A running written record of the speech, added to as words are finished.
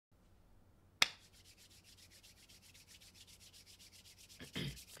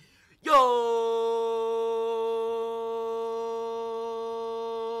What's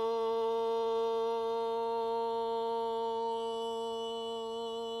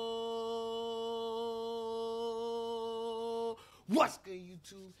good,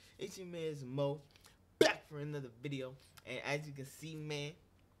 YouTube? It's your man Mo, back for another video. And as you can see, man,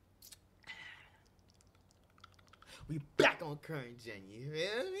 we back on current gen. You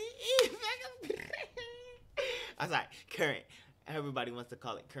feel me? I'm sorry, current. Everybody wants to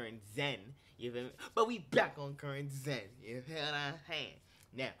call it current Zen. You feel me? But we back on current Zen. You feel what I'm saying?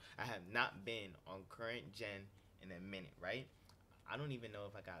 Now, I have not been on current gen in a minute, right? I don't even know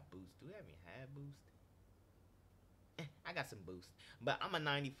if I got boost. Do we even have boost? I got some boost, but I'm a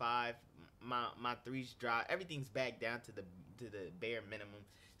 95. My threes drop. Everything's back down to the bare minimum.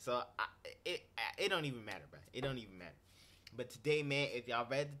 So it don't even matter, bro. It don't even matter. But today, man, if y'all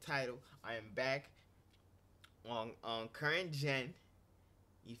read the title, I am back on current gen.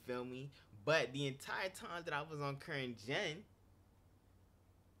 You feel me? But the entire time that I was on current gen,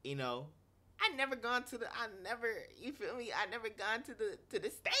 you know, I never gone to the, you feel me? I never gone to the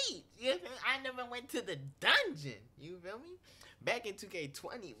stage. You feel me? I never went to the dungeon. You feel me? Back in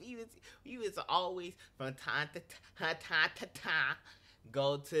 2K20, we was always from time to time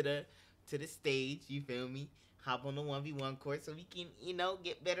go to the stage. You feel me? Hop on the 1v1 court so we can, you know,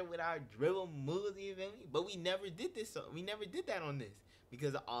 get better with our dribble moves. You feel me? But we never did this. So we never did that on this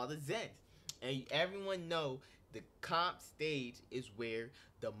because of all the Zens. And everyone know the comp stage is where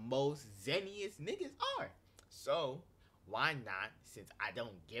the most zeniest niggas are. So why not, since I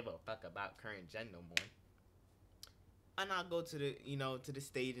don't give a fuck about current gen no more, and I'll go to the, you know, to the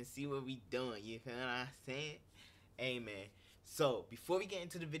stage and see what we doing. You feel what I'm saying? Hey, man. So before we get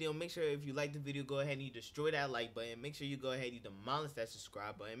into the video, make sure if you like the video, go ahead and you destroy that like button. Make sure you go ahead and you demolish that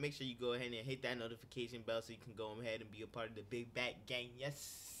subscribe button. Make sure you go ahead and hit that notification bell so you can go ahead and be a part of the big back gang. Yes,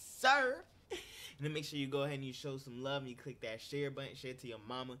 sir. And then make sure you go ahead and you show some love and you click that share button. Share it to your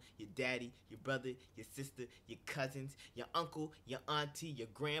mama, your daddy, your brother, your sister, your cousins, your uncle, your auntie, your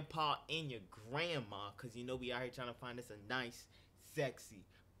grandpa, and your grandma. Because you know we out here trying to find us a nice, sexy,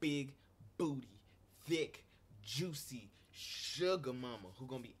 big booty, thick, juicy sugar mama who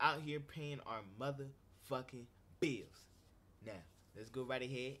gonna be out here paying our motherfucking bills. Now, let's go right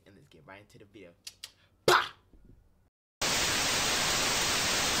ahead and let's get right into the video.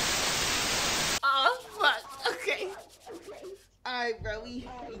 Oh fuck! Okay. Alright, bro. We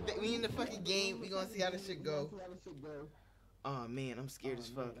in the fucking game. We gonna see how this shit go. Oh man, I'm scared as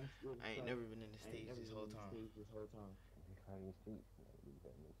fuck. I ain't never been in the stage this whole time.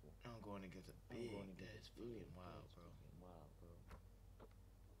 I'm going against a big. That's fucking wild, bro.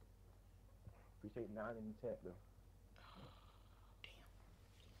 Appreciate 9 in the chat, though. Damn.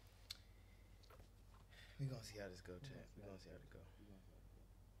 We gonna see how this go, chat. We gonna see how this go.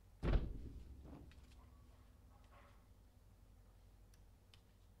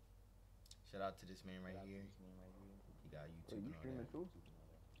 Shout out to this man right here. He got YouTube and all that. Too?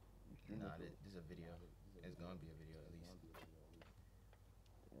 Nah, this is a video. It's gonna be a video at least.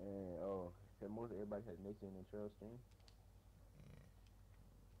 And so most everybody has Nation and Trail stream.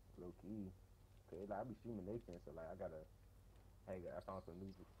 Yeah. Low key. Cause like, I be streaming Nation, so like I found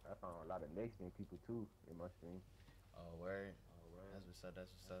I found a lot of Nation people too in my stream. Oh word. That's what's up.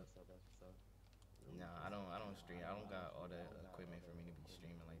 That's what's up. Nah, I don't stream. I don't got all that equipment for me to be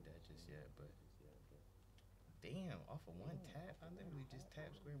streaming like that just yet. But damn, off of one tap, I literally just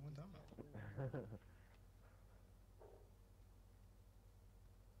tapped square one time. That's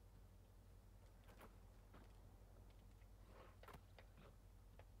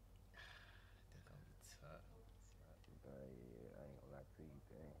gonna be tough. Yeah, I ain't gonna lie to you,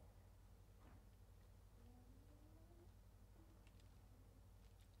 dang.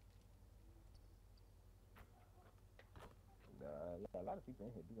 Yeah, a lot of people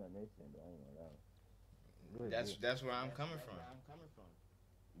in here do got Nation, but I ain't gonna lie. That's where I'm coming from.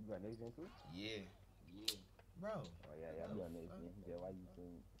 You got Nation too? Yeah. Bro. Oh yeah, I be on Nation. Yeah, why you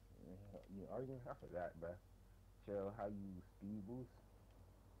think you arguing? I forgot, bro. Cheryl, how you speed boost?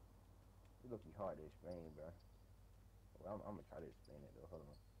 It look hard to explain, bro. Well, I'm gonna try to explain it though. Hold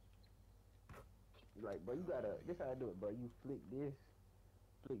on. Like, bro, you gotta. This how I do it, bro. You flick this,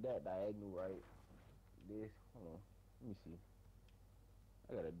 flick that diagonal right. This. Hold on. Let me see.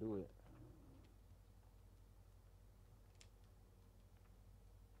 I gotta do it.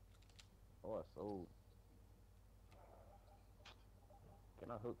 Oh, I sold.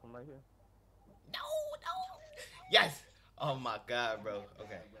 Can I hook from right here? No. Yes. Oh my god, bro.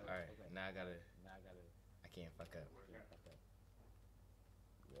 Okay. All right. Now I gotta. I can't fuck up.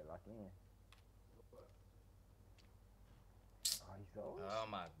 Yeah, lock in. Oh Oh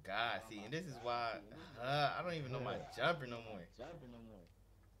my God! See, and this is why I don't even know my jumper no more.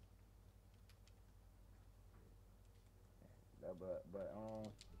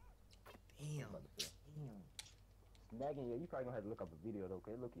 Damn. Snagging, yeah, you probably gonna have to look up a video though,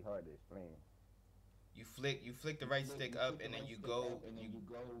 cause it look hard to explain. You flick the right stick up, and then you go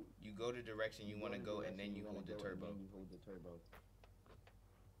the direction you want to go, and then you hold the turbo.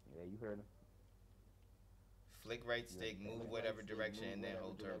 Yeah, you heard him. Flick right stick, move whatever direction, and then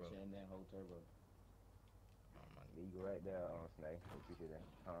hold turbo. Oh my. Yeah, you go right there, Snag. Appreciate that.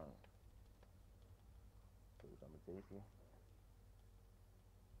 So I'm gonna take you.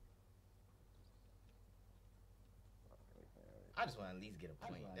 I just want to at least get a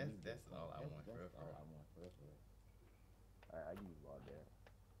point. That's all I want, bro. I give you all that.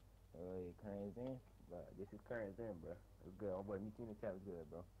 Current ZEN, bro. This is current ZEN, bro. It's good. Oh boy, MYTEAM chat was good,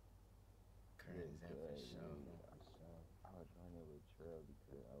 bro. Current ZEN for sure. I was running with Trail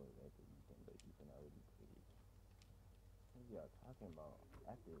because I was at the weekend, but you can already played. What y'all talking about?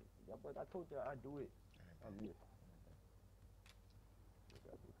 After, yeah, but I told y'all I do it. I'm here.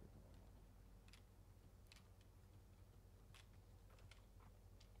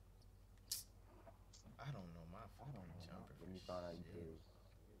 I don't know my fucking jumper. When you found out you could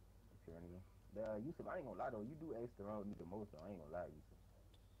run again. Yusuf, I ain't gonna lie though, you do ask around me the most though. I ain't gonna lie, Yusuf.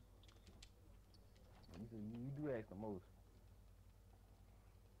 You do ask the most.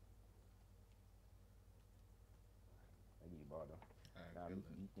 I give you ball though. Nah, you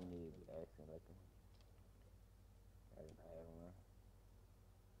can be asking like a I don't know.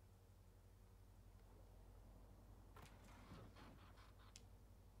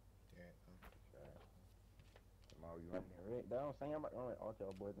 Tomorrow you running the wreck. That's what I'm saying. I'm about to run all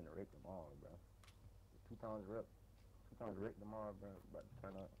y'all boys in the wreck tomorrow, bro. 2 times wreck tomorrow, bro. About to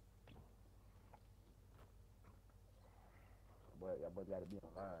turn up. But y'all boys gotta be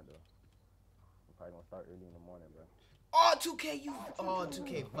online though. I'm probably gonna start early in the morning, bro. Oh, 2K, oh,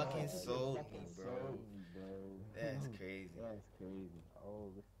 2K fucking sold me, bro. That's crazy. Oh,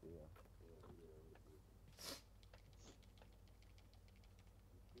 this still.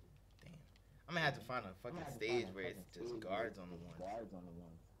 Damn. I'm gonna have to find a fucking stage where it's just guards on the ones.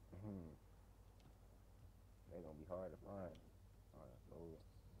 They're gonna be hard to find. Alright, load.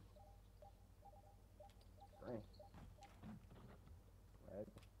 Dang. Right.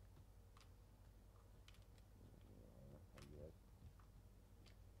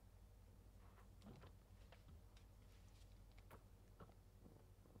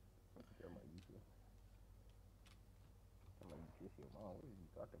 What are you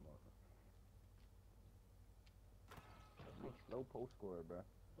talking about? Big slow post scorer, bro.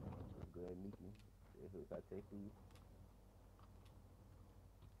 Good, Nikki. This is I take for you.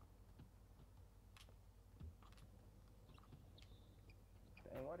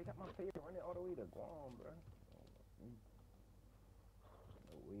 Dang, why they got my player running all the way to Guam, bro?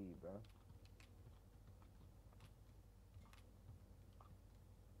 No way, bro.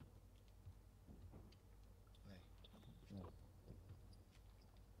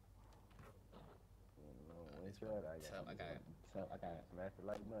 I got smash the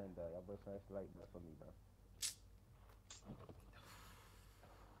like button, dog. Y'all both smash the like button for me, bro.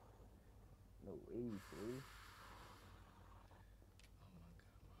 No way, please.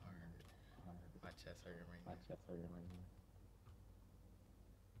 Oh my God, my chest hurting right now.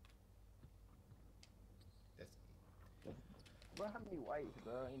 That's bro, how many whites,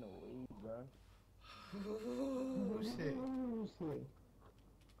 bro? Ain't no way, bro. Oh shit.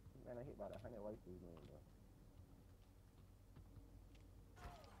 Man, I hit about 100 whites this game, bro.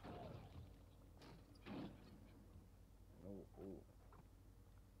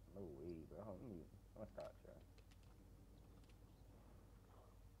 No way, bro. I'm gonna stop, bro.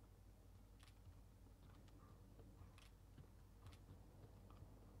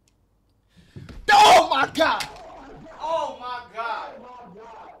 Oh my God! Oh my God!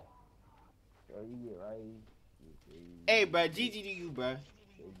 Yo, you get right. Hey, bro, GG to you, bro.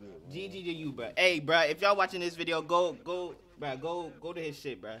 GG to you, bro. Hey, bro, if y'all watching this video, go to his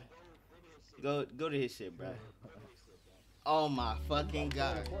shit, bro. Go to his shit, bro. Oh my fucking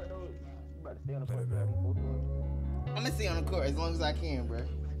God. I'm gonna stay on the court as long as I can, bro.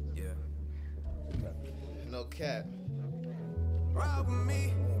 Yeah. No cap. Ride with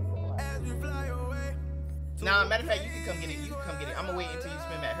me as we fly away. Nah, matter of fact, you can come get it. I'm gonna wait until you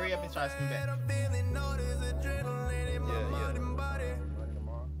spin back. Hurry up and try to spin back.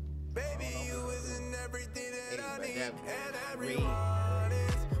 Baby, you isn't everything that I need, and everyone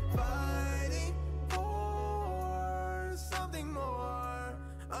is fighting for something more.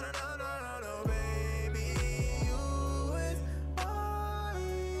 Oh, no, baby, you is all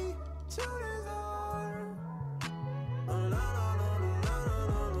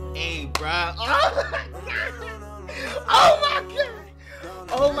bruh. Oh my god.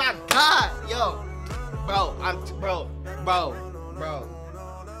 Oh my god. Yo. Bro,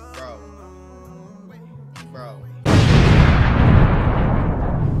 bro.